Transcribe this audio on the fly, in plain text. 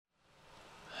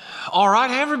All right,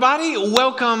 hey everybody,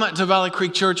 welcome to Valley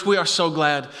Creek Church. We are so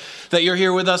glad that you're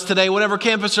here with us today. Whatever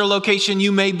campus or location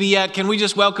you may be at, can we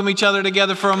just welcome each other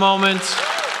together for a moment?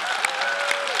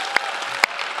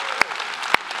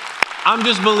 I'm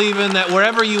just believing that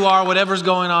wherever you are, whatever's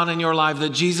going on in your life, that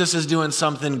Jesus is doing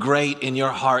something great in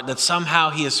your heart, that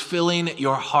somehow he is filling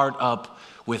your heart up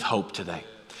with hope today.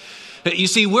 You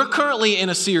see, we're currently in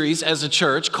a series as a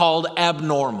church called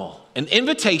Abnormal, an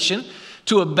invitation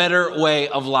to a better way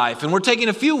of life. And we're taking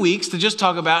a few weeks to just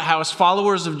talk about how as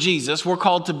followers of Jesus, we're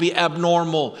called to be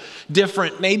abnormal,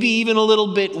 different, maybe even a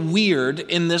little bit weird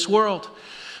in this world.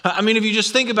 I mean, if you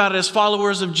just think about it, as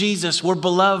followers of Jesus, we're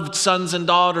beloved sons and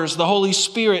daughters. The Holy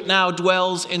Spirit now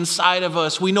dwells inside of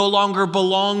us. We no longer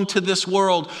belong to this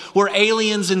world. We're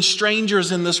aliens and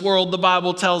strangers in this world, the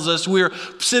Bible tells us. We're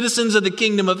citizens of the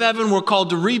kingdom of heaven. We're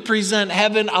called to represent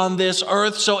heaven on this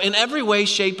earth. So in every way,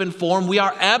 shape, and form, we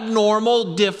are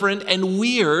abnormal, different, and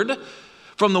weird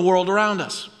from the world around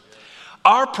us.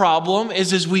 Our problem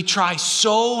is we try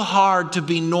so hard to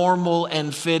be normal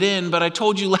and fit in, but I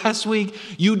told you last week,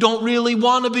 you don't really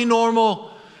want to be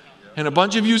normal. And a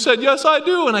bunch of you said, yes, I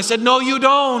do. And I said, no, you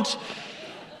don't.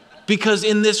 Because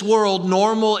in this world,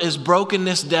 normal is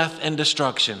brokenness, death, and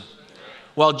destruction,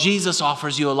 while Jesus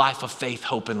offers you a life of faith,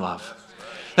 hope, and love.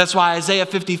 That's why Isaiah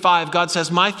 55, God says,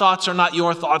 my thoughts are not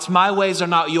your thoughts, my ways are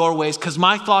not your ways, because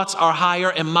my thoughts are higher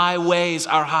and my ways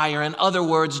are higher. In other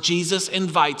words, Jesus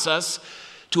invites us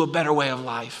to a better way of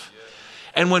life.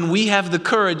 And when we have the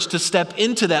courage to step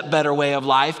into that better way of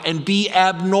life and be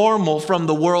abnormal from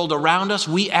the world around us,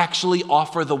 we actually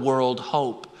offer the world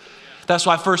hope. That's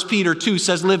why 1 Peter 2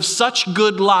 says, live such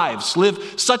good lives,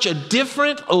 live such a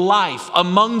different life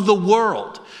among the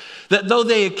world, that though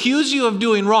they accuse you of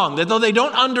doing wrong, that though they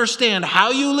don't understand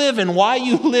how you live and why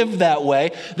you live that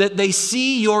way, that they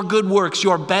see your good works,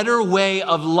 your better way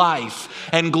of life,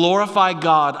 and glorify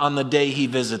God on the day he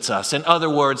visits us. In other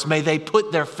words, may they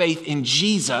put their faith in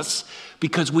Jesus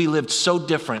because we lived so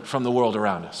different from the world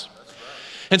around us.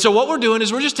 And so what we're doing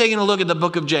is we're just taking a look at the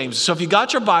book of James. So if you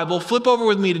got your Bible, flip over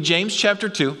with me to James chapter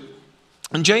 2.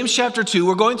 In James chapter 2,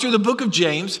 we're going through the book of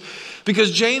James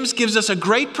because James gives us a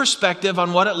great perspective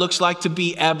on what it looks like to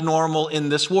be abnormal in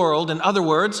this world. In other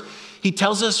words, he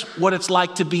tells us what it's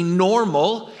like to be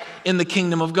normal in the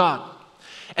kingdom of God.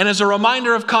 And as a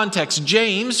reminder of context,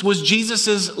 James was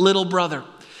Jesus's little brother.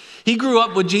 He grew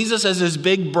up with Jesus as his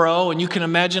big bro, and you can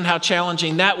imagine how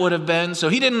challenging that would have been. So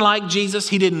he didn't like Jesus.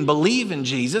 He didn't believe in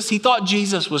Jesus. He thought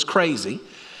Jesus was crazy.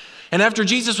 And after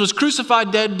Jesus was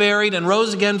crucified, dead, buried, and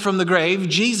rose again from the grave,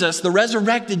 Jesus, the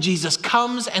resurrected Jesus,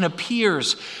 comes and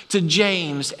appears to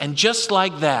James. And just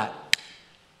like that,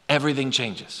 everything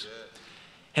changes.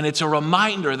 And it's a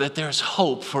reminder that there's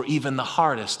hope for even the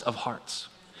hardest of hearts.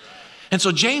 And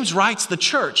so James writes the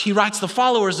church, he writes the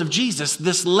followers of Jesus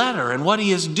this letter. And what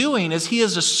he is doing is he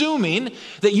is assuming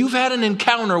that you've had an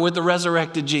encounter with the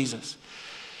resurrected Jesus.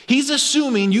 He's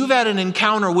assuming you've had an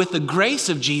encounter with the grace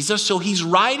of Jesus, so he's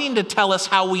writing to tell us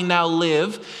how we now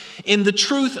live in the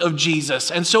truth of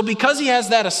Jesus. And so because he has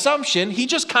that assumption, he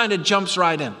just kind of jumps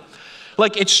right in.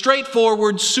 Like, it's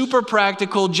straightforward, super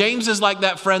practical. James is like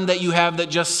that friend that you have that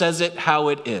just says it how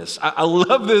it is. I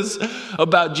love this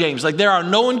about James. Like, there are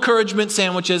no encouragement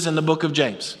sandwiches in the book of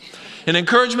James. An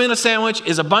encouragement, a sandwich,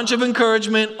 is a bunch of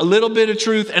encouragement, a little bit of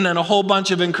truth, and then a whole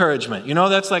bunch of encouragement. You know,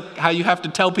 that's like how you have to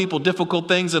tell people difficult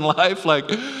things in life, like,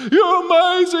 you're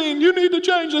amazing, you need to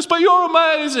change this, but you're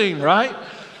amazing, right?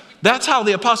 That's how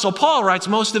the Apostle Paul writes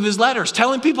most of his letters,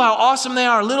 telling people how awesome they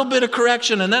are, a little bit of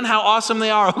correction, and then how awesome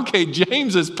they are. Okay,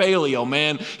 James is paleo,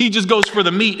 man. He just goes for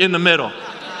the meat in the middle.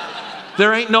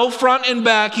 There ain't no front and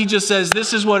back. He just says,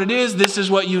 this is what it is. This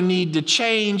is what you need to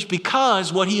change,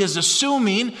 because what he is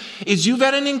assuming is you've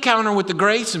had an encounter with the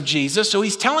grace of Jesus. So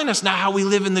he's telling us now how we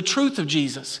live in the truth of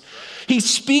Jesus. He's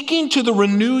speaking to the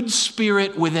renewed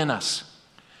spirit within us.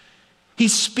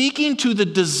 He's speaking to the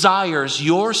desires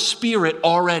your spirit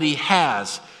already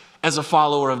has as a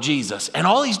follower of Jesus. And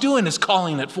all he's doing is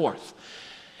calling it forth.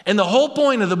 And the whole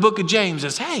point of the book of James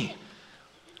is, hey,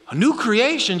 a new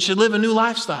creation should live a new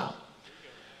lifestyle.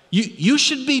 You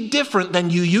should be different than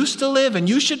you used to live, and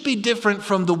you should be different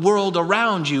from the world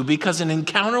around you, because an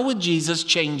encounter with Jesus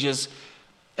changes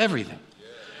everything.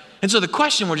 And so the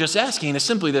question we're just asking is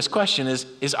simply this question is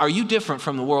are you different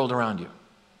from the world around you?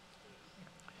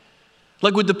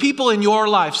 Like, would the people in your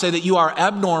life say that you are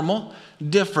abnormal,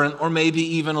 different, or maybe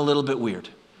even a little bit weird?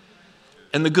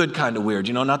 And the good kind of weird,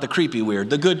 not the creepy weird,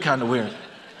 the good kind of weird.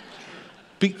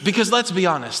 Because let's be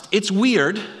honest, it's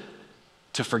weird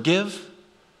to forgive,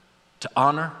 to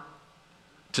honor,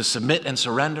 to submit and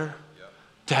surrender,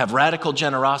 to have radical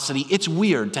generosity. It's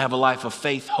weird to have a life of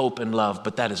faith, hope, and love,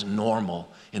 but that is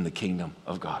normal in the kingdom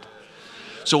of God.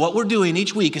 So what we're doing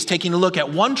each week is taking a look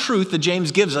at one truth that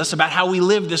James gives us about how we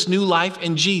live this new life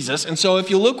in Jesus. And so if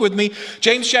you look with me,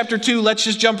 James chapter 2, let's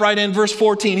just jump right in, verse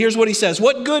 14. Here's what he says.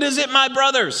 What good is it, my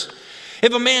brothers,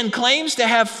 if a man claims to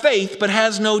have faith but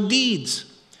has no deeds?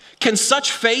 Can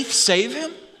such faith save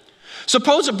him?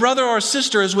 Suppose a brother or a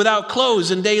sister is without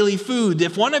clothes and daily food.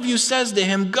 If one of you says to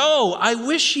him, go, I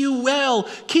wish you well,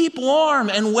 keep warm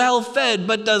and well fed,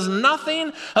 but does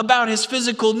nothing about his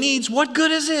physical needs, what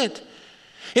good is it?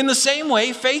 In the same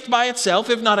way, faith by itself,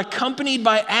 if not accompanied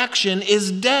by action, is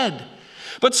dead.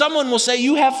 But someone will say,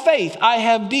 you have faith, I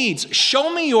have deeds.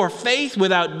 Show me your faith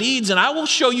without deeds, and I will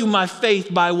show you my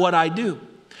faith by what I do.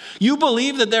 You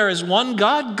believe that there is one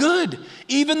God? Good.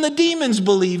 Even the demons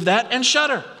believe that and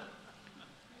shudder.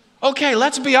 Okay,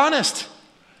 let's be honest.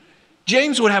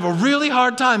 James would have a really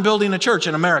hard time building a church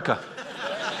in America.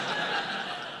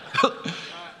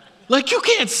 Like, you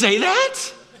can't say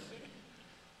that.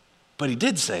 But he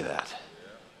did say that.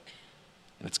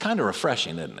 And it's kind of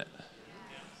refreshing, isn't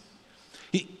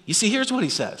it? You see, here's what he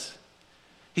says.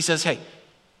 He says, hey,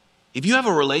 if you have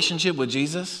a relationship with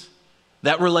Jesus,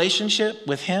 that relationship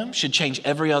with him should change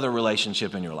every other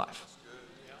relationship in your life.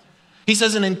 He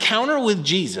says an encounter with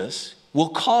Jesus will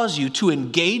cause you to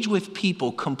engage with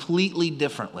people completely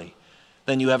differently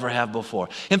than you ever have before.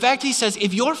 In fact, he says,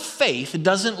 if your faith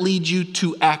doesn't lead you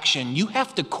to action, you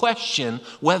have to question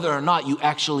whether or not you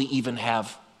actually even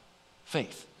have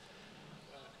faith.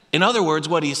 In other words,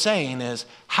 what he's saying is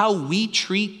how we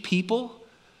treat people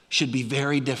should be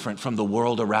very different from the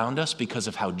world around us because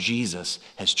of how Jesus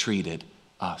has treated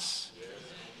us.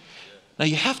 Now,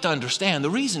 you have to understand, the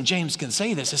reason James can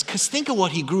say this is because think of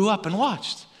what he grew up and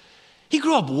watched. He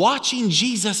grew up watching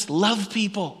Jesus love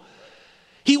people.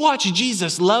 He watched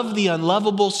Jesus love the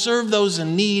unlovable, serve those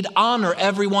in need, honor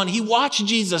everyone. He watched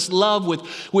Jesus love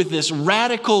with this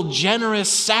radical, generous,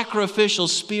 sacrificial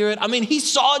spirit. I mean, he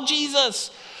saw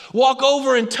Jesus walk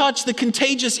over and touch the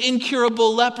contagious,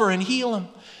 incurable leper and heal him.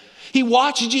 He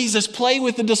watched Jesus play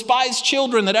with the despised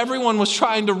children that everyone was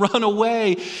trying to run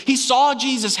away. He saw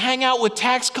Jesus hang out with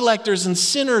tax collectors and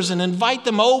sinners and invite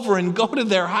them over and go to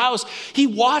their house. He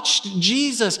watched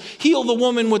Jesus heal the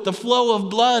woman with the flow of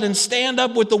blood and stand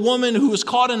up with the woman who was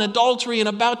caught in adultery and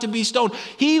about to be stoned.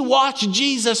 He watched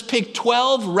Jesus pick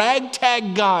 12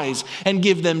 ragtag guys and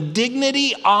give them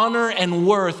dignity, honor, and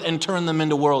worth and turn them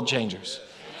into world changers.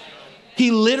 He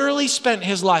literally spent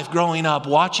his life growing up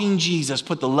watching Jesus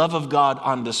put the love of God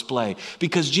on display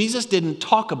because Jesus didn't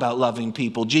talk about loving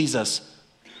people. Jesus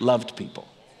loved people.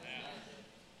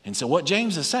 And so what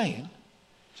James is saying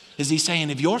is he's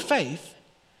saying if your faith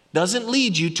doesn't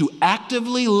lead you to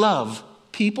actively love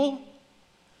people,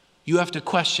 you have to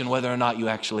question whether or not you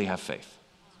actually have faith.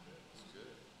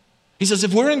 He says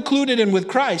if we're included in with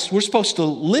Christ, we're supposed to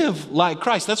live like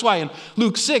Christ. That's why in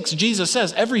Luke 6, Jesus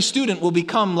says every student will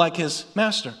become like his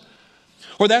master.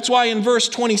 Or that's why in verse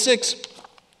 26,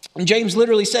 James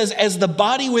literally says, as the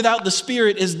body without the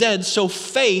spirit is dead, so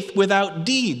faith without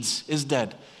deeds is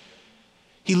dead.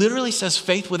 He literally says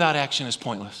faith without action is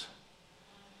pointless.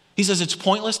 He says it's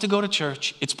pointless to go to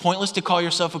church. It's pointless to call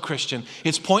yourself a Christian.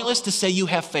 It's pointless to say you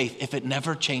have faith if it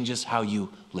never changes how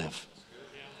you live.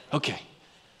 Okay.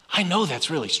 I know that's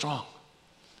really strong.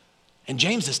 And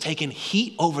James has taken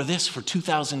heat over this for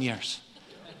 2,000 years.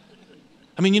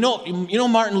 I mean, you know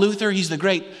Martin Luther, he's the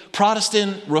great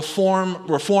Protestant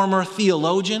reformer,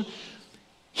 theologian.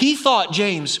 He thought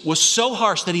James was so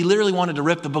harsh that he literally wanted to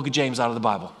rip the book of James out of the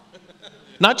Bible.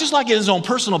 Not just like in his own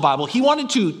personal Bible. He wanted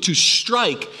to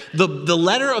strike the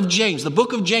letter of James, the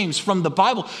book of James from the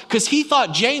Bible, because he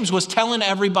thought James was telling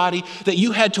everybody that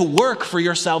you had to work for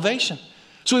your salvation.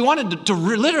 So he wanted to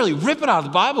literally rip it out of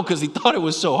the Bible because he thought it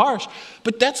was so harsh.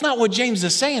 But that's not what James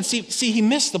is saying. See, he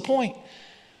missed the point.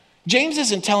 James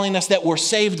isn't telling us that we're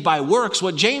saved by works.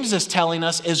 What James is telling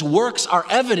us is works are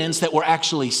evidence that we're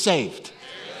actually saved.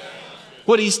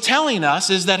 What he's telling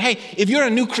us is that, hey, if you're a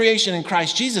new creation in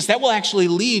Christ Jesus, that will actually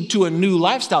lead to a new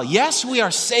lifestyle. Yes, we are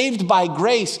saved by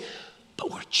grace, but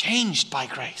we're changed by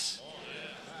grace.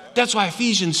 That's why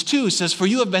Ephesians 2 says, for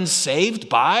you have been saved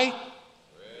by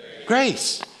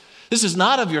grace. This is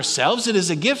not of yourselves, it is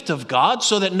a gift of God,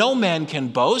 so that no man can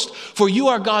boast. For you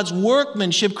are God's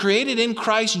workmanship, created in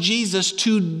Christ Jesus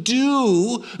to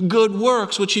do good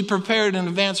works, which he prepared in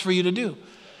advance for you to do.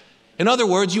 In other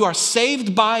words, you are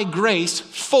saved by grace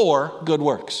for good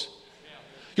works.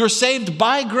 You're saved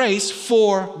by grace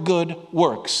for good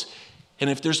works. And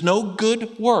if there's no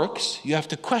good works, you have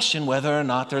to question whether or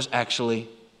not there's actually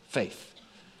faith.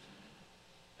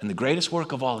 And the greatest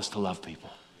work of all is to love people.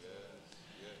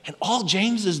 And all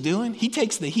James is doing, he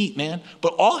takes the heat, man,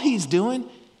 but all he's doing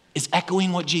is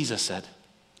echoing what Jesus said.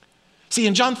 See,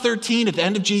 in John 13, at the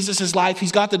end of Jesus' life,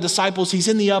 he's got the disciples. He's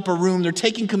in the upper room. They're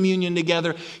taking communion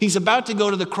together. He's about to go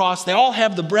to the cross. They all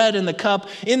have the bread and the cup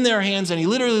in their hands. And he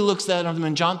literally looks at them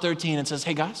in John 13 and says,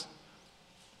 hey, guys,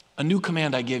 a new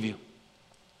command I give you.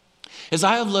 As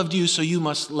I have loved you, so you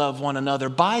must love one another.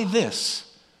 By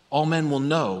this, all men will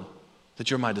know that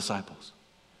you're my disciples.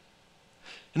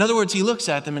 In other words, he looks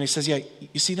at them and he says, yeah,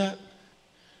 you see that?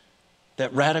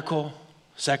 That radical,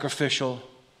 sacrificial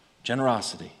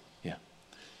generosity.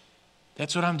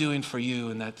 That's what I'm doing for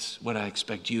you, and that's what I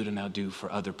expect you to now do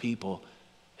for other people.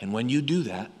 And when you do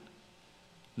that,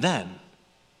 then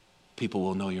people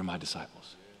will know you're my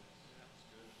disciples.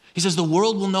 He says, the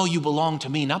world will know you belong to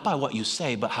me, not by what you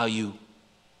say, but how you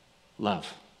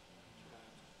love.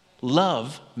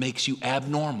 Love makes you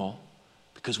abnormal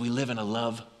because we live in a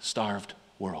love-starved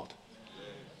world.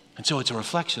 And so it's a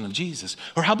reflection of Jesus.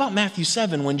 Or how about Matthew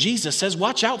 7 when Jesus says,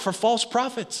 watch out for false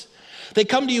prophets. They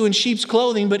come to you in sheep's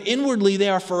clothing, but inwardly they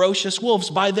are ferocious wolves.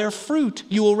 By their fruit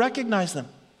you will recognize them,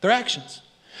 their actions.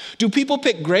 Do people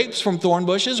pick grapes from thorn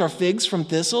bushes or figs from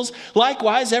thistles?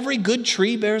 Likewise, every good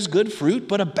tree bears good fruit,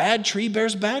 but a bad tree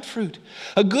bears bad fruit.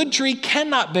 A good tree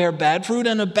cannot bear bad fruit,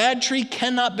 and a bad tree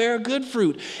cannot bear good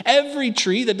fruit. Every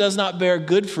tree that does not bear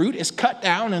good fruit is cut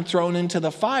down and thrown into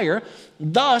the fire.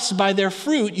 Thus, by their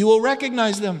fruit you will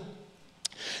recognize them.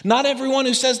 Not everyone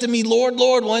who says to me, Lord,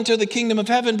 Lord, will enter the kingdom of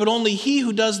heaven, but only he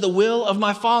who does the will of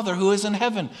my Father who is in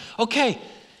heaven. Okay,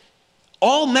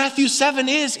 all Matthew 7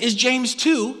 is James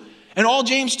 2, and all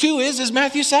James 2 is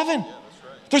Matthew 7. Yeah, that's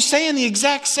right. They're saying the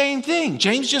exact same thing.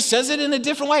 James just says it in a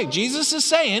different way. Jesus is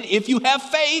saying, if you have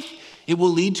faith, it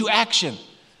will lead to action.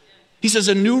 He says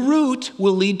a new root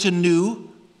will lead to new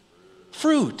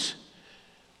fruit.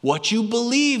 What you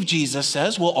believe, Jesus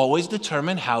says, will always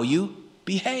determine how you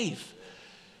behave.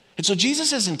 And so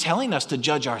Jesus isn't telling us to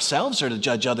judge ourselves or to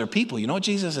judge other people. You know what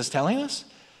Jesus is telling us?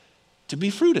 To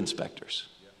be fruit inspectors.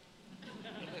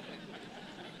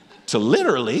 To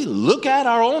literally look at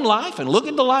our own life and look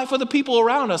at the life of the people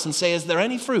around us and say, is there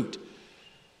any fruit?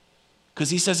 Because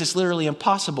he says it's literally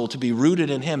impossible to be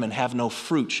rooted in him and have no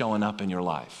fruit showing up in your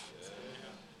life.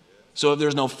 So if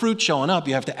there's no fruit showing up,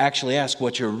 you have to actually ask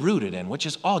what you're rooted in, which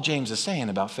is all James is saying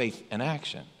about faith and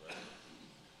action.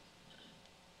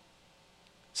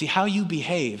 See, how you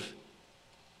behave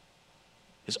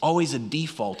is always a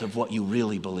default of what you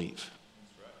really believe.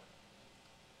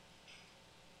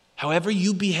 However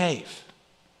you behave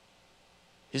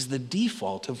is the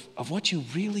default of what you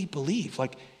really believe.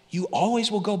 Like, you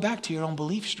always will go back to your own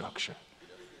belief structure.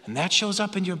 And that shows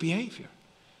up in your behavior.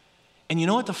 And you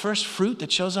know what the first fruit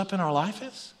that shows up in our life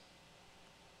is?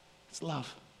 It's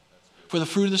love. For the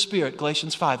fruit of the Spirit,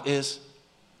 Galatians 5, is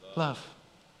love.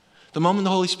 The moment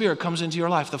the Holy Spirit comes into your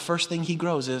life, the first thing he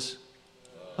grows is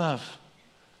love.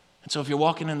 And so if you're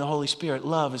walking in the Holy Spirit,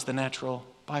 love is the natural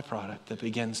byproduct that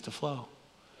begins to flow.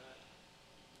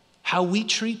 How we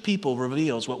treat people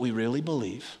reveals what we really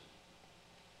believe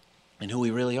and who we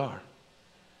really are.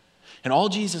 And all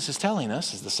Jesus is telling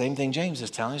us is the same thing James is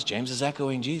telling us. James is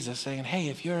echoing Jesus, saying, hey,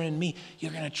 if you're in me,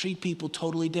 you're going to treat people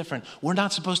totally different. We're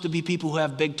not supposed to be people who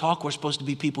have big talk. We're supposed to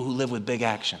be people who live with big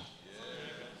action.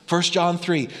 1 John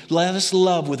 3, let us not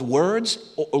love with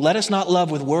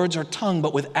words or tongue,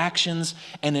 but with actions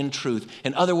and in truth.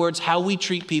 In other words, how we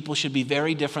treat people should be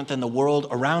very different than the world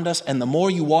around us. And the more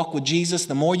you walk with Jesus,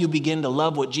 the more you begin to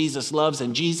love what Jesus loves.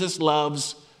 And Jesus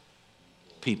loves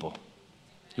people.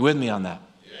 You with me on that?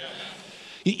 Yeah.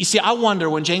 You see, I wonder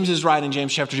when James is writing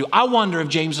James chapter 2, I wonder if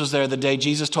James was there the day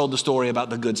Jesus told the story about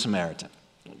the Good Samaritan.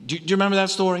 Do you remember that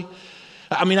story?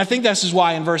 I mean, I think this is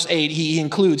why in verse 8 he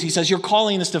includes, he says, your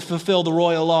calling is to fulfill the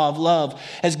royal law of love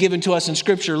as given to us in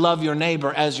Scripture, love your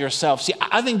neighbor as yourself. See,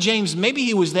 I think James, maybe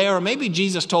he was there or maybe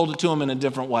Jesus told it to him in a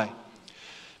different way. I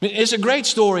mean, it's a great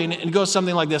story and it goes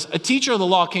something like this. A teacher of the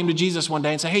law came to Jesus one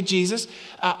day and said, hey, Jesus,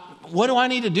 what do I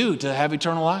need to do to have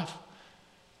eternal life?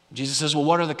 Jesus says, well,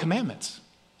 what are the commandments?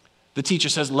 The teacher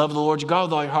says, love the Lord your God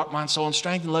with all your heart, mind, soul, and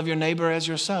strength, and love your neighbor as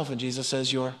yourself. And Jesus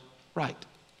says, you're right.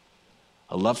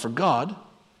 A love for God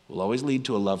will always lead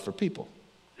to a love for people.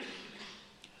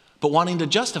 But wanting to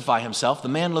justify himself, the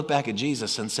man looked back at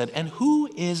Jesus and said, and who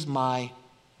is my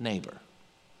neighbor?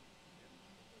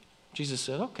 Jesus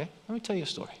said, okay, let me tell you a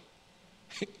story.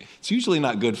 It's usually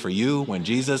not good for you when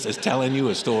Jesus is telling you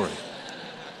a story.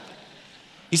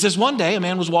 He says, one day a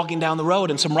man was walking down the road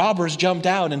and some robbers jumped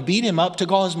out and beat him up,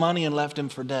 took all his money and left him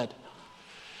for dead.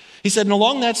 He said, and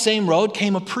along that same road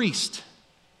came a priest,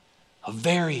 a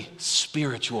very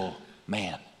spiritual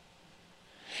man.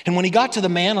 And when he got to the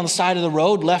man on the side of the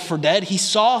road, left for dead, he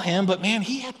saw him, but man,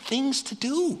 he had things to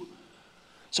do.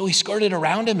 So he skirted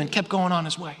around him and kept going on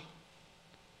his way.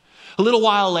 A little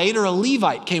while later, a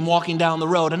Levite came walking down the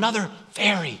road, another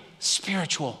very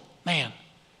spiritual man.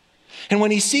 And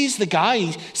when he sees the guy,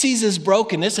 he sees his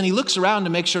brokenness, and he looks around to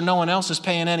make sure no one else is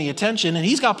paying any attention, and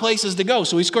he's got places to go,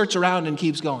 so he skirts around and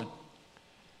keeps going.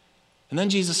 And then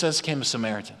Jesus says, came a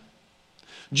Samaritan.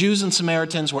 Jews and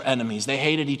Samaritans were enemies. They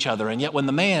hated each other, and yet when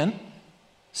the man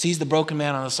sees the broken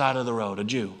man on the side of the road, a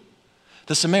Jew,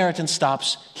 the Samaritan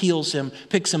stops, heals him,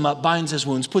 picks him up, binds his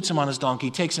wounds, puts him on his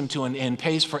donkey, takes him to an inn,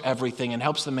 pays for everything, and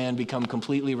helps the man become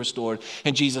completely restored.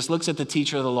 And Jesus looks at the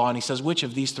teacher of the law and he says, which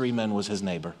of these three men was his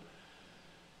neighbor?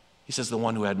 He says, the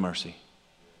one who had mercy.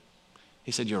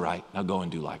 He said, you're right. Now go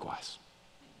and do likewise.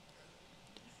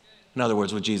 In other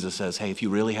words, what Jesus says, hey, if you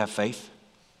really have faith,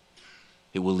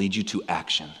 it will lead you to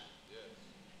action.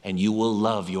 And you will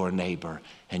love your neighbor.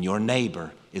 And your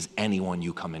neighbor is anyone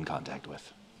you come in contact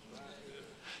with.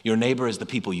 Your neighbor is the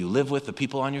people you live with, the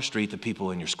people on your street, the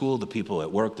people in your school, the people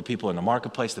at work, the people in the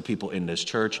marketplace, the people in this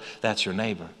church. That's your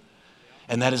neighbor.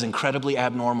 And that is incredibly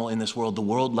abnormal in this world. The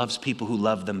world loves people who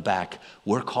love them back.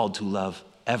 We're called to love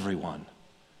everyone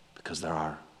because they're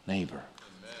our neighbor.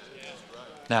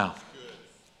 Now,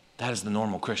 that is the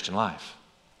normal Christian life.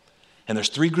 And there's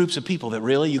three groups of people that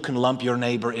really you can lump your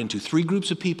neighbor into. Three groups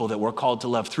of people that we're called to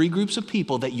love. Three groups of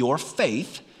people that your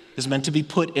faith is meant to be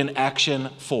put in action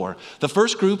for. The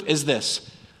first group is this.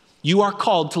 You are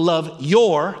called to love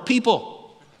your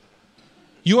people.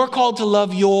 You are called to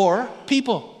love your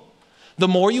people. The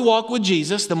more you walk with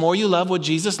Jesus, the more you love what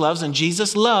Jesus loves, and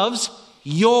Jesus loves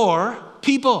your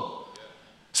people.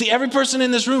 See, every person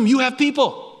in this room, you have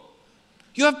people.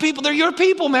 You have people. They're your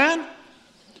people, man.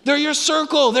 They're your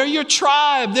circle. They're your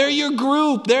tribe. They're your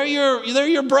group. They're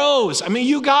your bros. I mean,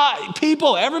 you got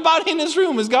people. Everybody in this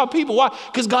room has got people. Why?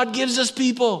 Because God gives us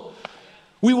people.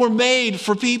 We were made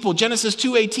for people. Genesis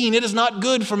 2:18, it is not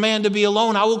good for man to be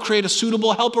alone. I will create a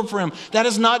suitable helper for him. That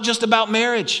is not just about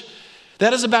marriage.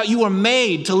 That is about you are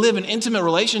made to live in intimate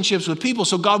relationships with people.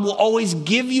 So God will always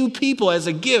give you people as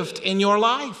a gift in your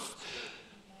life.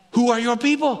 Who are your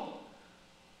people?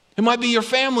 It might be your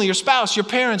family, your spouse, your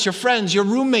parents, your friends, your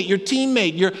roommate, your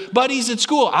teammate, your buddies at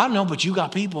school. I don't know, but you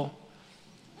got people.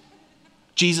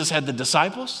 Jesus had the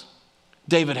disciples.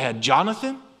 David had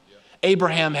Jonathan.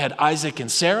 Abraham had Isaac and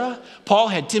Sarah. Paul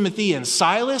had Timothy and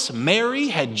Silas. Mary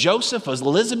had Joseph,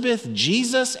 Elizabeth,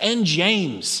 Jesus, and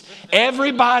James.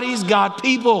 Everybody's got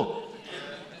people.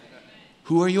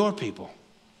 Who are your people?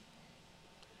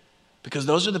 Because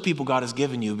those are the people God has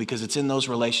given you, because it's in those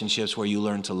relationships where you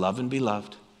learn to love and be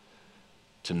loved,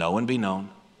 to know and be known,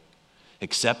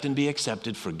 accept and be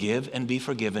accepted, forgive and be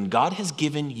forgiven. God has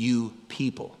given you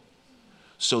people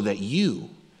so that you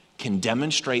can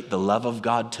demonstrate the love of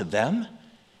God to them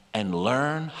and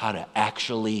learn how to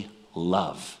actually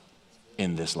love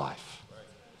in this life.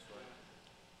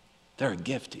 They're a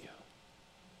gift to you.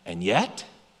 And yet,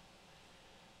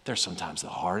 they're sometimes the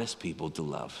hardest people to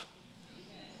love.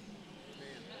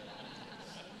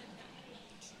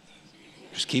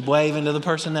 Just keep waving to the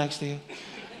person next to you.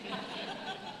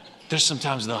 They're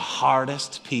sometimes the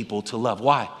hardest people to love.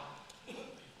 Why?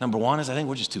 Number one is I think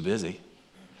we're just too busy.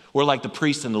 We're like the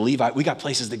priest and the Levite. We got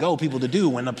places to go, people to do.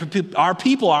 When our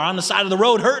people are on the side of the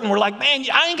road hurting, we're like, man,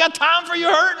 I ain't got time for your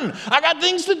hurting. I got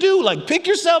things to do. Like, pick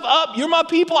yourself up. You're my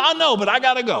people. I know, but I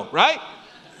got to go, right?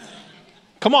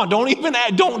 Come on,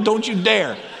 don't you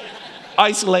dare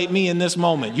isolate me in this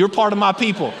moment. You're part of my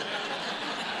people.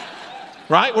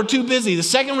 Right? We're too busy. The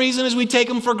second reason is we take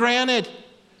them for granted.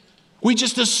 We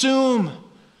just assume.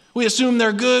 We assume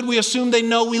they're good. We assume they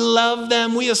know we love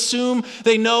them. We assume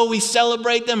they know we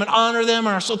celebrate them and honor them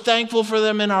and are so thankful for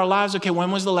them in our lives. Okay,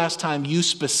 when was the last time you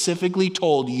specifically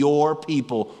told your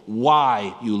people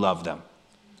why you love them?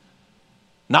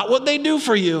 Not what they do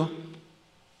for you.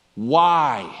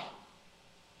 Why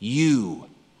you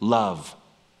love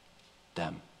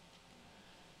them.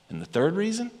 And the third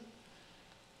reason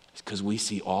is because we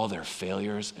see all their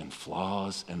failures and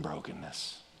flaws and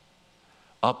brokenness.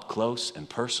 Up close and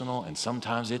personal, and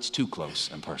sometimes it's too close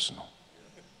and personal.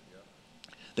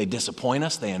 They disappoint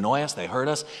us, they annoy us, they hurt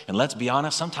us, and let's be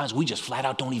honest, sometimes we just flat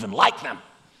out don't even like them.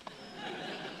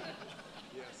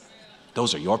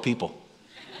 Those are your people.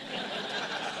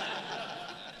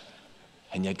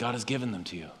 And yet God has given them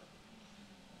to you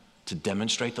to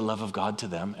demonstrate the love of God to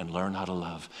them and learn how to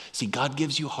love. See, God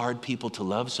gives you hard people to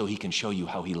love so he can show you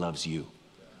how he loves you.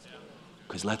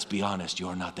 Because let's be honest,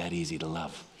 you're not that easy to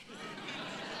love.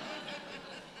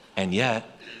 And yet,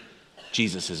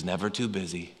 Jesus is never too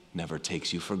busy, never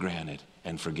takes you for granted,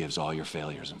 and forgives all your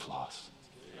failures and flaws.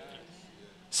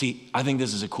 See, I think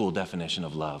this is a cool definition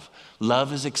of love.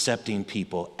 Love is accepting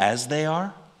people as they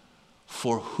are,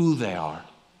 for who they are,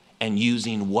 and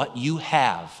using what you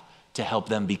have to help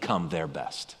them become their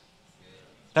best.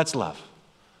 That's love.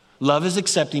 Love is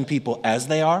accepting people as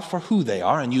they are, for who they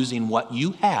are, and using what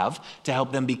you have to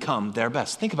help them become their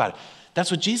best. Think about it.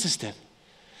 That's what Jesus did.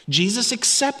 Jesus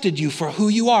accepted you for who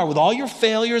you are with all your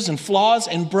failures and flaws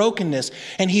and brokenness,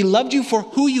 and he loved you for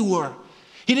who you were.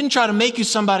 He didn't try to make you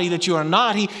somebody that you are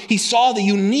not. He saw the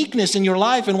uniqueness in your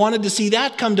life and wanted to see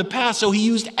that come to pass. So he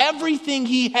used everything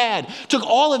he had, took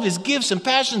all of his gifts and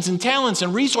passions and talents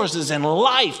and resources and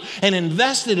life and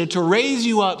invested it to raise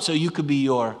you up so you could be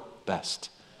your best.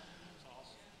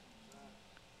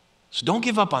 So don't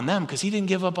give up on them because he didn't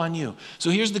give up on you.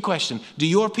 So here's the question. Do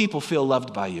your people feel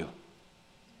loved by you?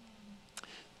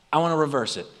 I want to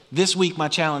reverse it. This week, my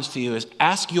challenge to you is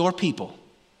ask your people,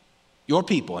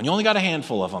 and you only got a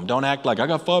handful of them. Don't act like I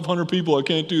got 500 people, I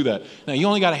can't do that. No, you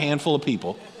only got a handful of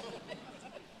people.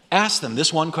 Ask them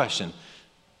this one question.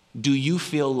 Do you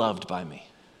feel loved by me?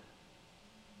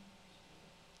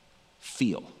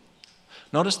 Feel.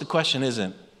 Notice the question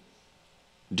isn't,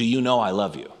 do you know I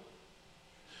love you?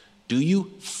 Do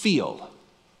you feel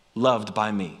loved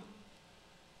by me?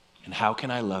 And how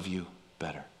can I love you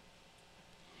better?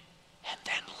 And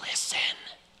then listen.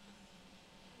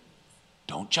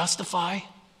 Don't justify,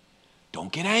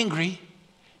 don't get angry,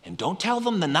 and don't tell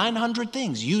them the 900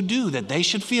 things you do that they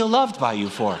should feel loved by you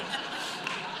for.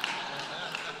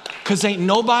 Because ain't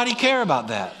nobody care about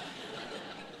that.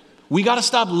 We got to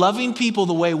stop loving people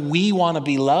the way we want to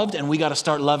be loved, and we got to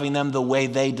start loving them the way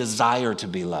they desire to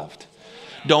be loved.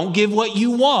 Don't give what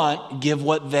you want, give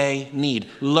what they need.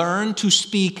 Learn to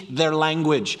speak their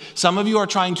language. Some of you are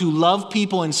trying to love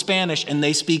people in Spanish and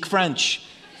they speak French.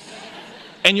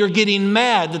 And you're getting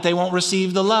mad that they won't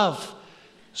receive the love.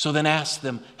 So then ask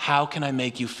them, how can I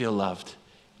make you feel loved?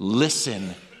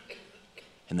 Listen,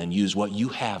 and then use what you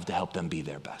have to help them be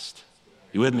their best.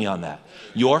 You with me on that?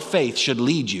 Your faith should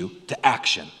lead you to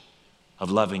action of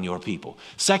loving your people.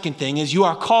 Second thing is you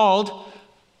are called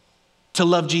to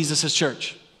love Jesus'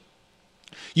 church.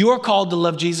 You are called to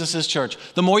love Jesus' church.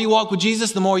 The more you walk with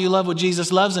Jesus, the more you love what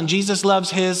Jesus loves, and Jesus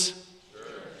loves his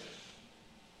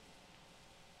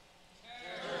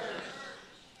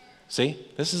See,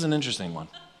 this is an interesting one.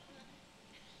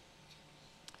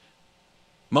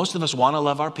 Most of us want to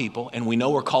love our people, and we know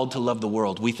we're called to love the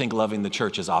world. We think loving the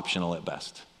church is optional at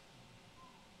best.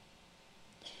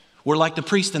 We're like the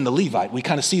priest and the Levite. We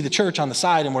kind of see the church on the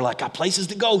side, and we're like, got places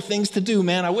to go, things to do,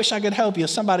 man. I wish I could help you.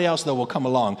 Somebody else, though, will come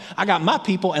along. I got my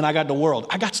people, and I got the world.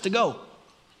 I got to go.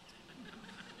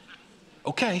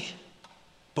 Okay,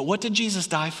 but what did Jesus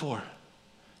die for?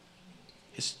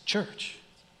 His church.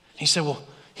 He said, well,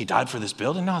 he died for this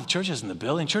building? No, the church isn't the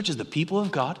building. The church is the people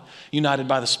of God, united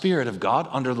by the Spirit of God,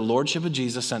 under the lordship of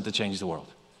Jesus, sent to change the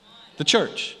world. The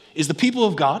church is the people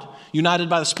of God, united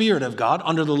by the Spirit of God,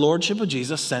 under the lordship of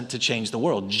Jesus, sent to change the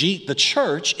world. The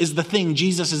church is the thing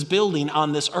Jesus is building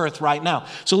on this earth right now.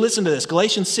 So listen to this,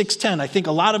 Galatians 6:10. I think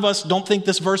a lot of us don't think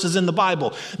this verse is in the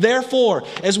Bible. Therefore,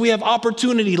 as we have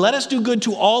opportunity, let us do good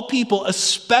to all people,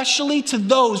 especially to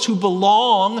those who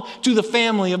belong to the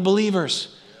family of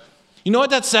believers. You know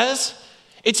what that says?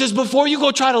 It says before you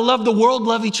go try to love the world,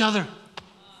 love each other.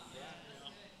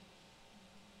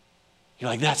 You're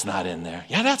like, that's not in there.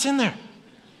 Yeah, that's in there.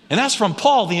 And that's from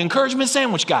Paul, the encouragement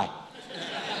sandwich guy.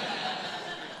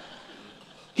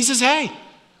 He says, hey,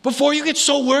 before you get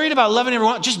so worried about loving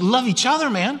everyone, just love each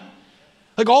other, man.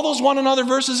 Like all those one another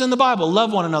verses in the Bible.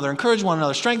 Love one another, encourage one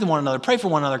another, strengthen one another, pray for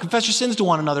one another, confess your sins to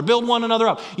one another, build one another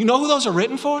up. You know who those are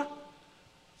written for?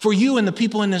 For you and the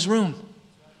people in this room.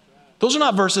 Those are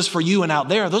not verses for you and out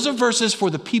there. Those are verses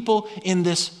for the people in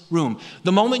this room.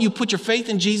 The moment you put your faith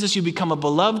in Jesus, you become a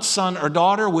beloved son or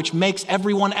daughter, which makes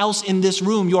everyone else in this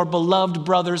room your beloved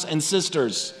brothers and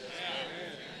sisters.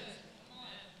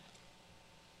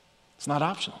 It's not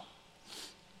optional. I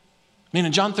mean,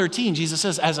 in John 13, Jesus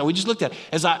says, as we just looked at,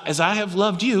 as I have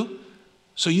loved you,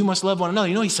 so you must love one another.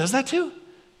 You know, he says that too.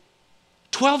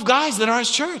 12 guys that are his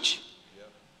church.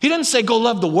 He doesn't say go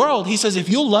love the world. He says if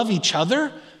you'll love each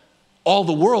other, all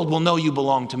the world will know you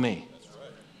belong to me.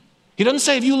 He doesn't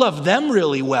say if you love them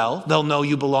really well, they'll know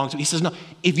you belong to me. He says, no,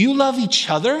 if you love each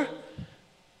other,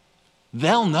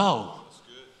 they'll know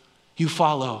you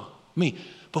follow me.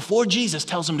 Before Jesus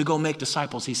tells them to go make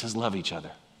disciples, he says, love each other.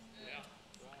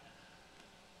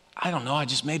 I don't know,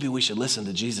 maybe we should listen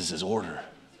to Jesus' order.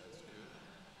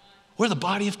 We're the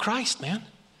body of Christ, man.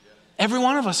 Every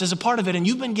one of us is a part of it, and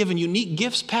you've been given unique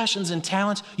gifts, passions, and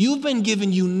talents. You've been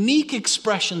given unique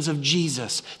expressions of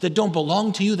Jesus that don't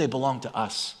belong to you, they belong to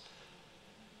us.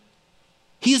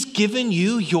 He has given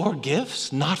you your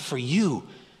gifts, not for you,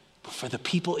 but for the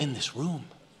people in this room.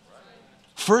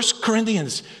 1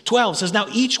 Corinthians 12 says, now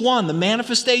each one, the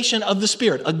manifestation of the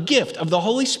Spirit, a gift of the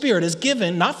Holy Spirit is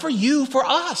given, not for you, for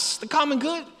us, the common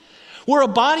good. We're a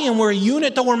body and we're a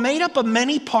unit, though we're made up of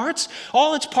many parts.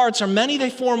 All its parts are many, they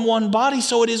form one body,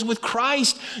 so it is with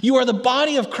Christ. You are the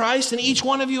body of Christ and each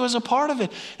one of you is a part of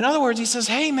it. In other words, he says,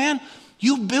 hey man,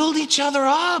 you build each other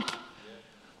up.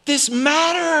 This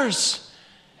matters.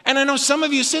 And I know some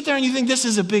of you sit there and you think this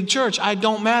is a big church. I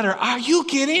don't matter. Are you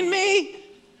kidding me?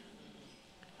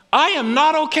 I am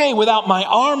not okay without my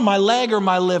arm, my leg, or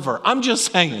my liver. I'm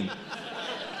just saying.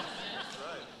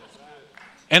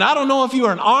 And I don't know if you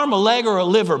are an arm, a leg, or a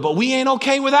liver, but we ain't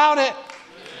okay without it.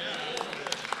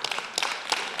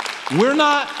 We're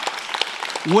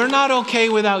not okay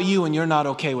without you, and you're not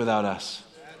okay without us.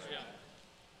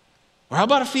 Or how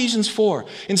about Ephesians 4?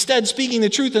 Instead, speaking the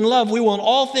truth in love, we will in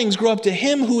all things grow up to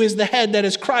him who is the head, that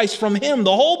is Christ. From him,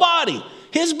 the whole body,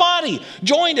 his body,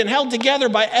 joined and held together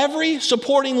by every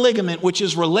supporting ligament, which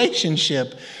is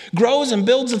relationship, grows and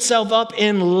builds itself up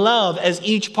in love as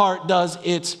each part does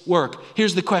its work.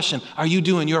 Here's the question. Are you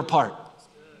doing your part?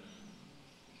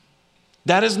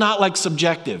 That is not like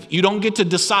subjective. You don't get to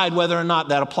decide whether or not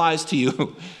that applies to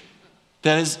you.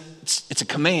 It's a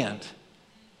command.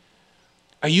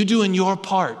 Are you doing your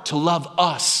part to love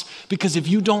us? Because if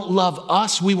you don't love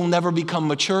us, we will never become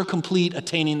mature, complete,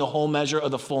 attaining the whole measure of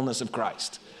the fullness of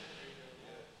Christ.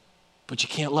 But you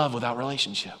can't love without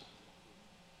relationship.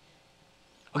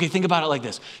 Okay, think about it like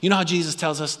this. You know how Jesus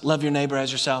tells us, love your neighbor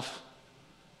as yourself?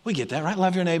 We get that, right?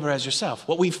 Love your neighbor as yourself.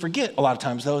 What we forget a lot of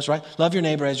times, though, is, right? Love your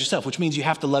neighbor as yourself, which means you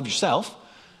have to love yourself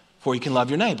before you can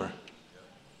love your neighbor.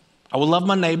 I will love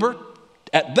my neighbor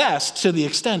at best to the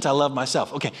extent I love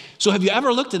myself. Okay, so have you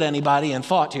ever looked at anybody and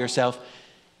thought to yourself,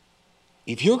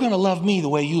 if you're going to love me the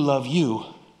way you love you,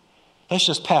 let's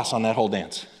just pass on that whole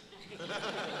dance.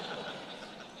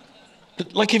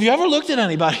 Like, have you ever looked at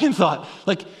anybody and thought,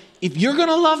 like, if you're going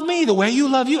to love me the way you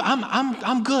love you,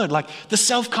 I'm good. Like the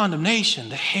self-condemnation,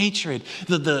 the hatred,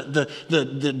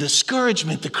 the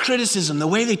discouragement, the criticism, the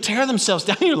way they tear themselves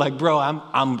down, you're like, bro,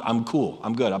 I'm cool.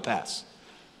 I'm good. I'll pass.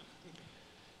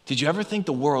 Did you ever think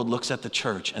the world looks at the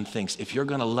church and thinks, if you're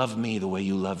going to love me the way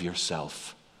you love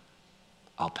yourself,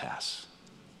 I'll pass?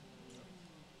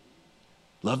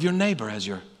 Love your neighbor as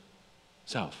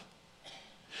yourself.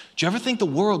 Do you ever think the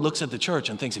world looks at the church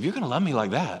and thinks, if you're going to love me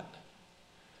like that,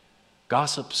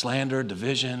 gossip, slander,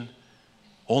 division,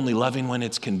 only loving when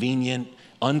it's convenient,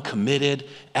 uncommitted,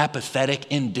 apathetic,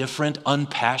 indifferent,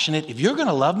 unpassionate, if you're going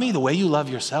to love me the way you love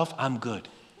yourself, I'm good.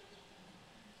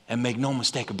 And make no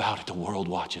mistake about it, the world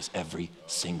watches every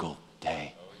single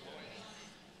day.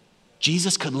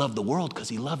 Jesus could love the world because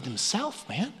he loved himself,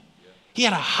 man. He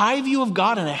had a high view of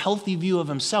God and a healthy view of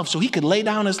himself, so he could lay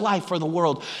down his life for the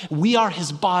world. We are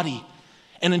his body.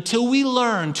 And until we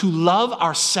learn to love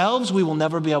ourselves, we will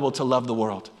never be able to love the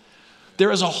world.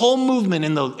 There is a whole movement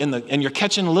and you're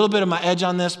catching a little bit of my edge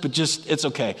on this, but just, it's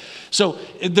okay. So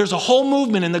there's a whole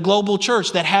movement in the global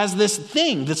church that has this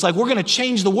thing that's like, we're going to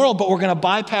change the world, but we're going to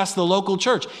bypass the local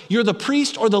church. You're the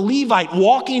priest or the Levite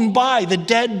walking by the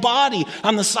dead body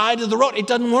on the side of the road. It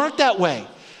doesn't work that way.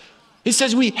 It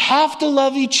says we have to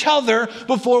love each other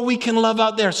before we can love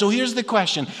out there. So here's the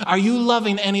question. Are you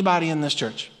loving anybody in this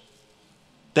church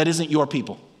that isn't your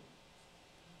people?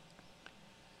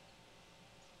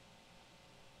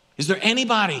 Is there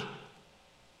anybody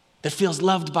that feels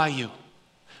loved by you?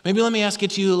 Maybe let me ask it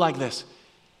to you like this.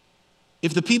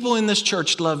 If the people in this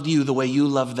church loved you the way you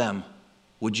love them,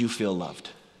 would you feel loved?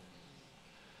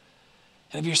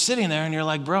 And if you're sitting there and you're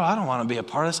like, bro, I don't want to be a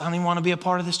part of this. I don't even want to be a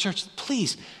part of this church.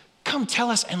 Please come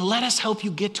tell us and let us help you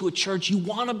get to a church you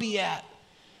want to be at.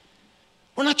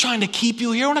 We're not trying to keep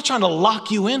you here. We're not trying to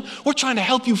lock you in. We're trying to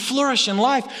help you flourish in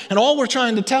life. And all we're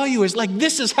trying to tell you is like,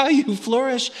 this is how you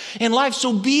flourish in life.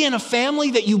 So be in a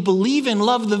family that you believe in,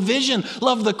 love the vision,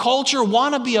 love the culture,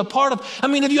 want to be a part of. I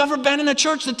mean, have you ever been in a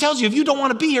church that tells you, if you don't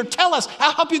want to be here, tell us.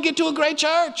 I'll help you get to a great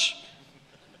church.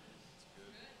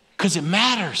 Because it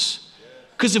matters.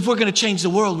 Because if we're going to change the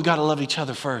world, we got to love each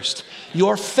other first.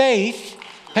 Your faith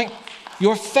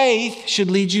should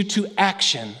lead you to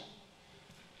action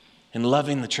in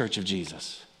loving the church of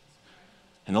Jesus.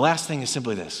 And the last thing is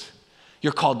simply this.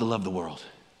 You're called to love the world.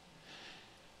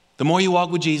 The more you walk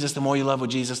with Jesus, the more you love what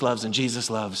Jesus loves, and Jesus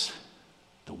loves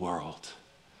the world.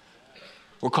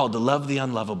 We're called to love the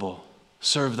unlovable,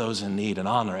 serve those in need, and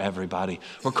honor everybody.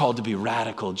 We're called to be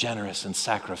radical, generous, and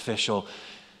sacrificial.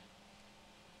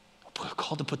 We're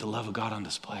called to put the love of God on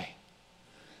display.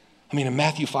 I mean, in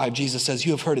Matthew 5, Jesus says,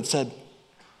 you have heard it said,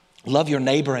 love your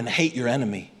neighbor and hate your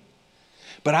enemy.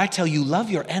 But I tell you, love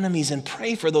your enemies and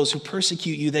pray for those who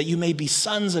persecute you, that you may be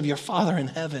sons of your Father in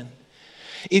heaven.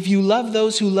 If you love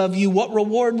those who love you, what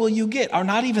reward will you get? Are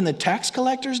not even the tax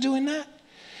collectors doing that?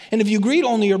 And if you greet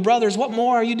only your brothers, what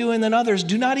more are you doing than others?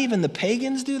 Do not even the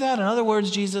pagans do that? In other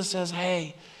words, Jesus says,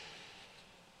 hey,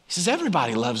 he says,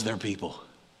 everybody loves their people.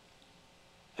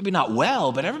 Maybe not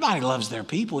well, but everybody loves their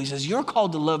people. He says, you're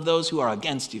called to love those who are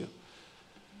against you.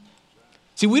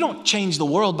 See, we don't change the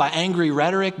world by angry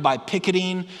rhetoric, by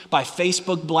picketing, by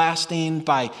Facebook blasting,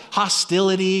 by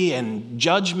hostility and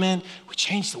judgment. We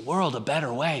change the world a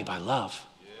better way by love.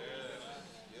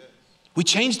 We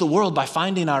change the world by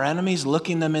finding our enemies,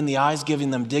 looking them in the eyes,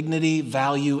 giving them dignity,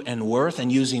 value, and worth,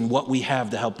 and using what we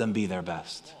have to help them be their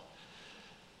best.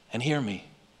 And hear me,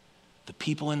 the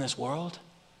people in this world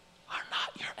are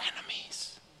not your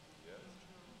enemies.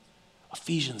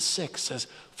 Ephesians 6 says,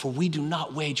 for we do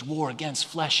not wage war against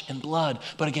flesh and blood,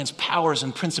 but against powers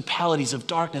and principalities of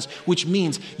darkness, which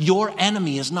means your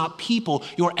enemy is not people.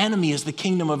 Your enemy is the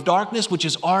kingdom of darkness, which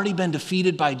has already been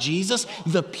defeated by Jesus.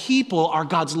 The people are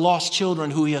God's lost children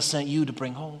who he has sent you to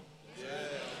bring home.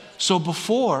 So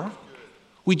before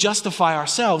we justify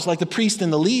ourselves like the priest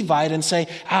and the Levite and say,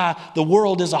 the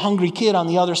world is a hungry kid on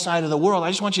the other side of the world, I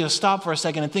just want you to stop for a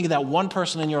second and think of that one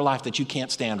person in your life that you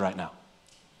can't stand right now.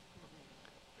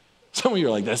 Some of you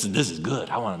are like, this is good.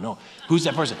 I want to know. Who's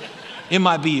that person? It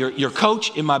might be your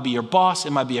coach. It might be your boss.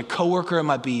 It might be a coworker. It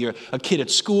might be a kid at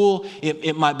school.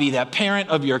 It might be that parent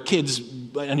of your kids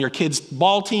and your kid's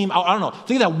ball team. I don't know.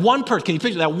 Think of that one person. Can you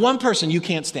picture that one person you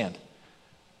can't stand?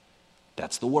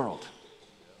 That's the world.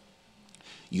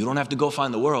 You don't have to go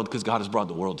find the world because God has brought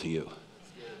the world to you.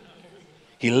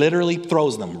 He literally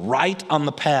throws them right on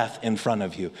the path in front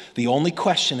of you. The only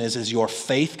question is your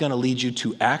faith going to lead you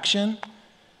to action?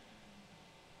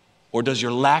 Or does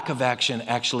your lack of action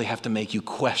actually have to make you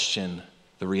question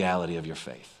the reality of your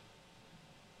faith?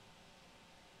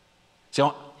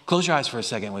 So close your eyes for a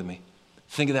second with me.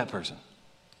 Think of that person.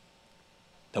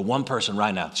 That one person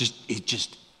right now, it's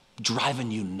just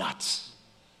driving you nuts.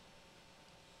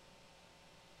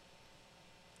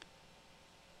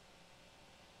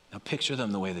 Now picture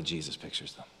them the way that Jesus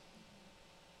pictures them.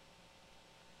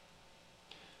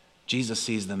 Jesus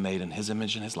sees them made in his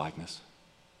image and his likeness,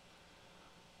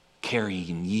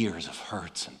 carrying years of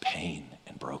hurts and pain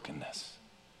and brokenness.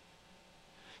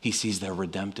 He sees their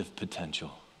redemptive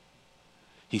potential.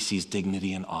 He sees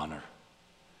dignity and honor.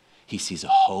 He sees a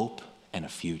hope and a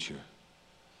future.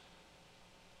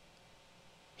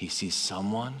 He sees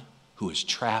someone who is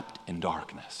trapped in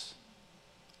darkness,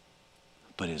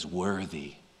 but is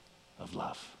worthy of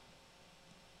love.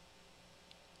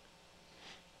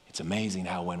 It's amazing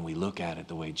how when we look at it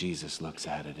the way Jesus looks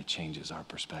at it, it changes our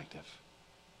perspective.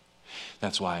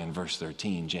 That's why in verse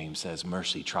 13, James says,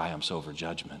 mercy triumphs over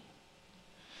judgment.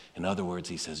 In other words,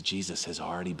 he says, Jesus has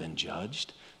already been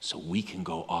judged, so we can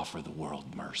go offer the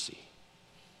world mercy.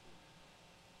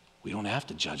 We don't have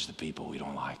to judge the people we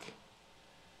don't like,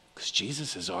 because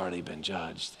Jesus has already been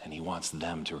judged, and he wants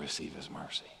them to receive his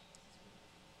mercy.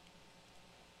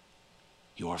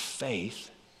 Your faith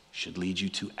should lead you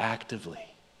to actively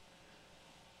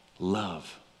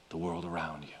love the world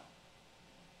around you.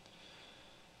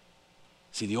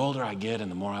 See, the older I get and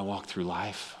the more I walk through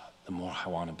life, the more I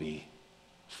want to be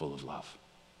full of love.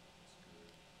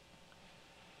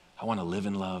 I want to live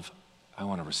in love. I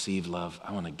want to receive love.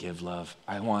 I want to give love.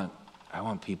 I want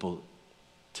people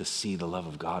to see the love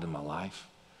of God in my life.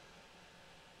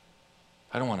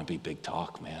 I don't want to be big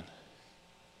talk, man.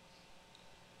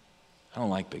 I don't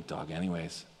like big talk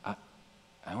anyways. I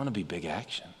want to be big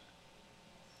action.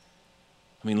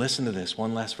 I mean, listen to this.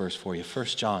 One last verse for you. 1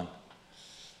 John.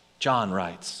 John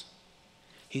writes.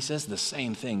 He says the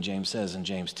same thing James says in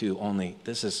James 2, only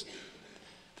this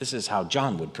is how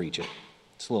John would preach it.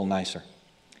 It's a little nicer.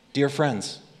 Dear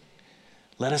friends,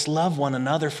 let us love one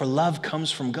another, for love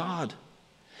comes from God.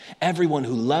 Everyone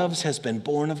who loves has been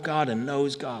born of God and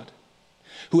knows God.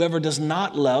 Whoever does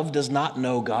not love does not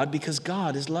know God, because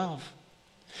God is love.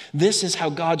 This is how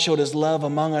God showed his love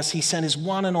among us. He sent his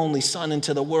one and only Son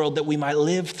into the world that we might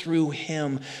live through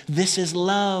him. This is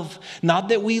love. Not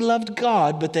that we loved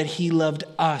God, but that he loved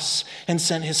us and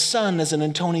sent his Son as an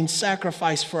atoning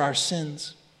sacrifice for our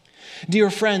sins.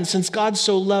 Dear friends, since God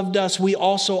so loved us, we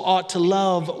also ought to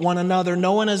love one another.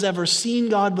 No one has ever seen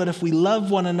God, but if we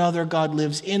love one another, God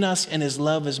lives in us and his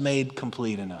love is made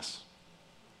complete in us.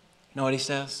 You know what he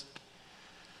says?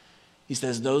 He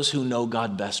says, those who know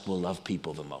God best will love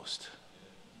people the most.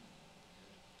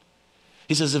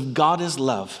 He says, if God is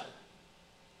love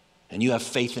and you have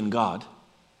faith in God,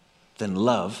 then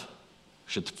love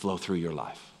should flow through your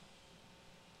life.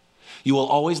 You will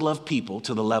always love people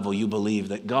to the level you believe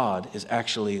that God is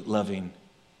actually loving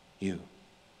you.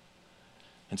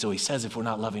 And so he says if we're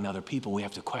not loving other people, we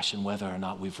have to question whether or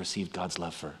not we've received God's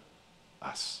love for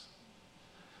us.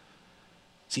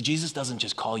 See, Jesus doesn't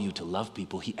just call you to love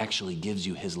people, he actually gives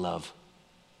you his love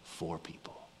for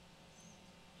people.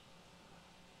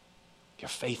 Your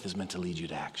faith is meant to lead you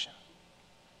to action.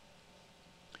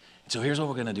 And so here's what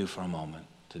we're going to do for a moment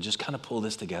to just kind of pull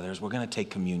this together is we're going to take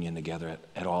communion together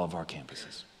at all of our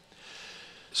campuses.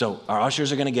 So our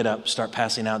ushers are going to get up, start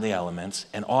passing out the elements,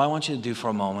 and all I want you to do for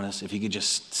a moment is if you could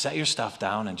just set your stuff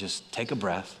down and just take a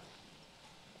breath.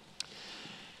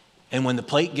 And when the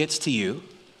plate gets to you,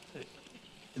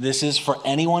 this is for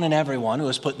anyone and everyone who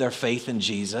has put their faith in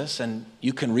Jesus, and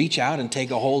you can reach out and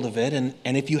take a hold of it. And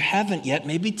if you haven't yet,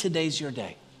 maybe today's your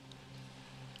day.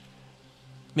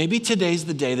 Maybe today's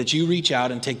the day that you reach out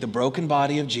and take the broken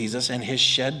body of Jesus and his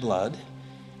shed blood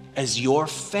as your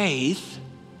faith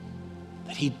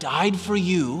that he died for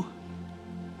you,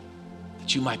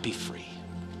 that you might be free.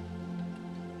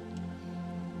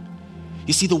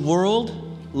 You see, the world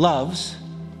loves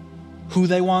who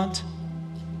they want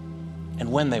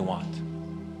and when they want.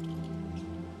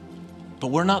 But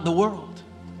we're not the world.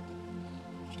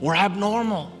 We're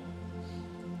abnormal.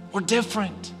 We're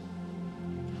different.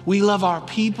 We love our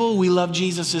people, we love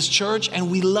Jesus' church,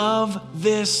 and we love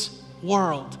this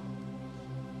world.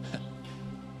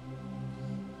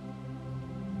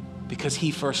 Because he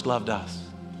first loved us.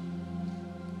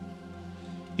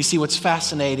 You see, what's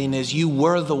fascinating is you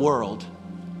were the world.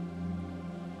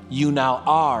 You now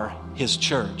are his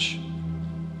church.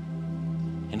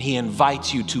 And he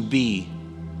invites you to be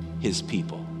his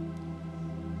people.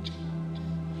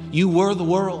 You were the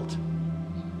world.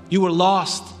 You were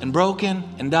lost and broken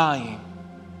and dying.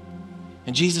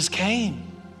 And Jesus came.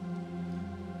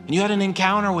 And you had an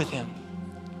encounter with him.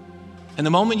 And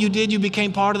the moment you did, you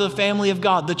became part of the family of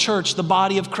God, the church, the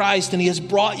body of Christ. And he has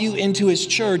brought you into his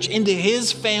church, into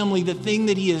his family, the thing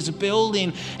that he is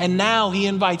building. And now he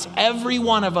invites every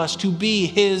one of us to be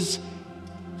his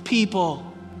people.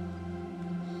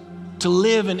 To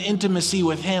live in intimacy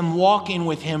with him, walking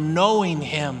with him, knowing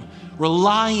him,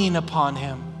 relying upon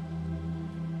him.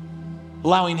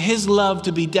 Allowing his love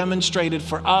to be demonstrated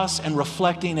for us and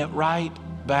reflecting it right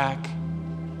back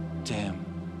to him.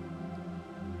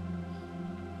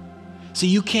 See,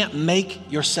 you can't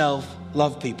make yourself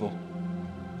love people.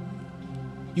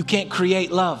 You can't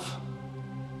create love.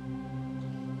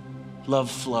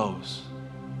 Love flows.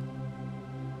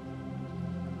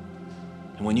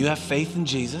 And when you have faith in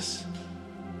Jesus,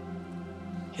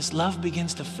 his love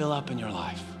begins to fill up in your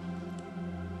life.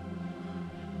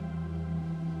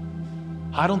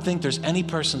 I don't think there's any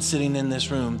person sitting in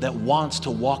this room that wants to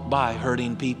walk by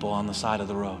hurting people on the side of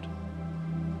the road.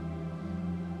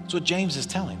 That's what James is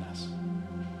telling us.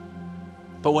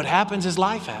 But what happens is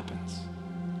life happens.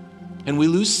 And we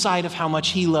lose sight of how much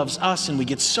he loves us, and we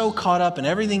get so caught up in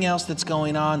everything else that's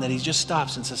going on that he just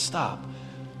stops and says, stop.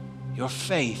 Your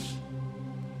faith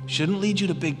shouldn't lead you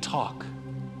to big talk.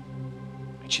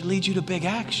 It should lead you to big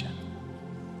action.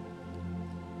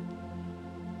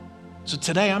 So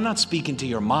today, I'm not speaking to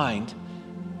your mind,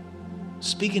 I'm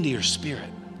speaking to your spirit.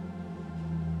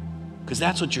 Because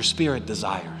that's what your spirit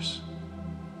desires.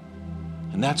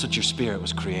 And that's what your spirit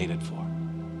was created for.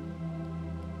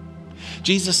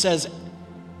 Jesus says,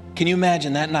 can you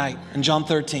imagine that night in John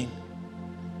 13?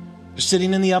 You're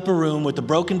sitting in the upper room with the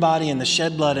broken body and the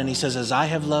shed blood, and he says, as I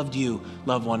have loved you,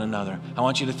 love one another. I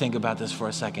want you to think about this for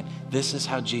a second. This is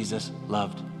how Jesus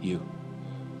loved you.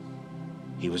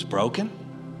 He was broken,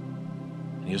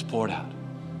 and he was poured out.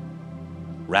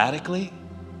 Radically,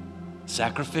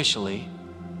 sacrificially,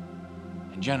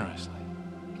 and generously.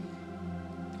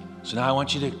 So now I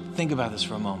want you to think about this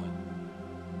for a moment.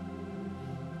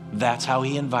 That's how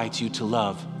he invites you to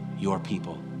love your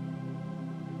people.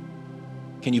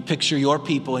 Can you picture your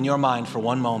people in your mind for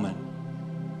one moment?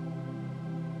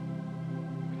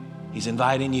 He's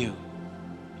inviting you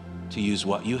to use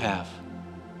what you have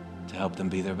to help them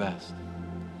be their best.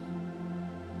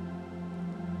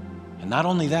 And not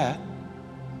only that,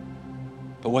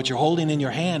 but what you're holding in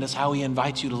your hand is how he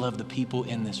invites you to love the people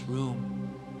in this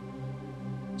room.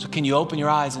 So can you open your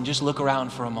eyes and just look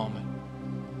around for a moment?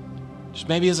 Just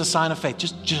maybe as a sign of faith,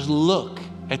 just look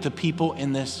at the people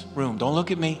in this room. Don't look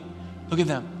at me. Look at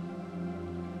them.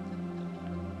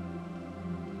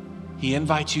 He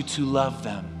invites you to love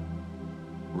them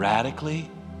radically,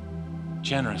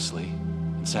 generously,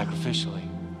 and sacrificially.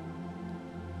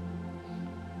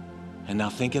 And now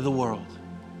think of the world.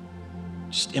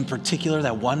 Just in particular,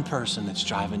 that one person that's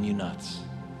driving you nuts.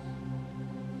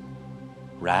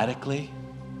 Radically,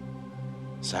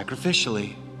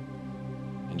 sacrificially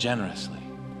and generously.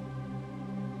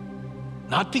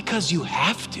 Not because you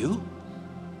have to,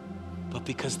 but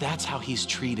because that's how he's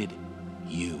treated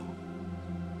you.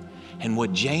 And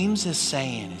what James is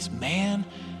saying is, man,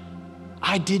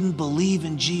 I didn't believe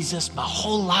in Jesus my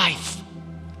whole life.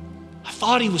 I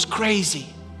thought he was crazy.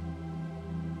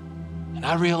 And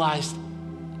I realized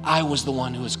I was the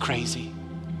one who was crazy.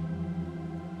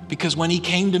 Because when he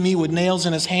came to me with nails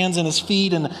in his hands and his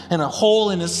feet and a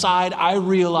hole in his side, I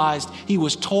realized he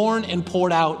was torn and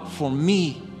poured out for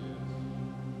me.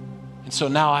 And so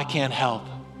now I can't help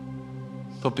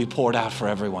but be poured out for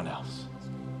everyone else.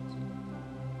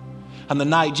 On the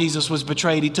night Jesus was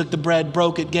betrayed, he took the bread,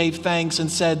 broke it, gave thanks,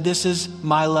 and said, "This is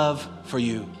my love for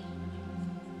you."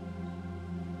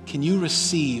 Can you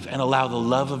receive and allow the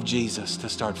love of Jesus to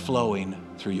start flowing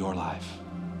through your life?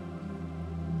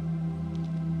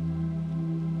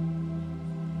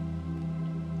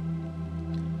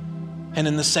 And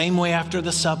in the same way, after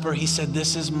the supper, he said,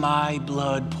 "This is my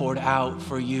blood poured out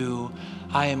for you.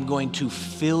 I am going to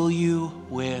fill you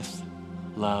with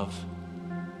love."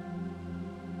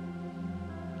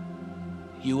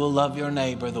 You will love your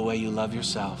neighbor the way you love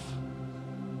yourself.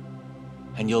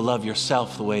 And you'll love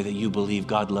yourself the way that you believe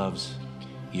God loves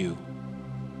you.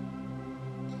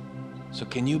 So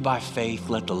can you, by faith,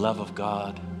 let the love of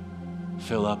God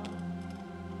fill up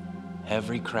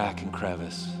every crack and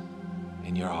crevice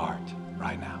in your heart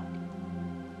right now?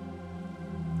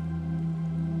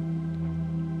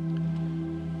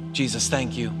 Jesus,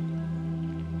 thank you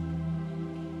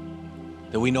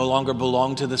that we no longer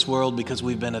belong to this world because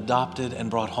we've been adopted and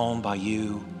brought home by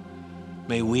you.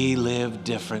 May we live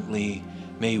differently.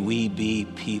 May we be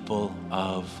people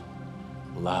of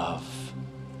love.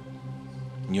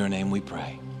 In your name we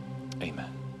pray.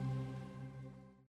 Amen.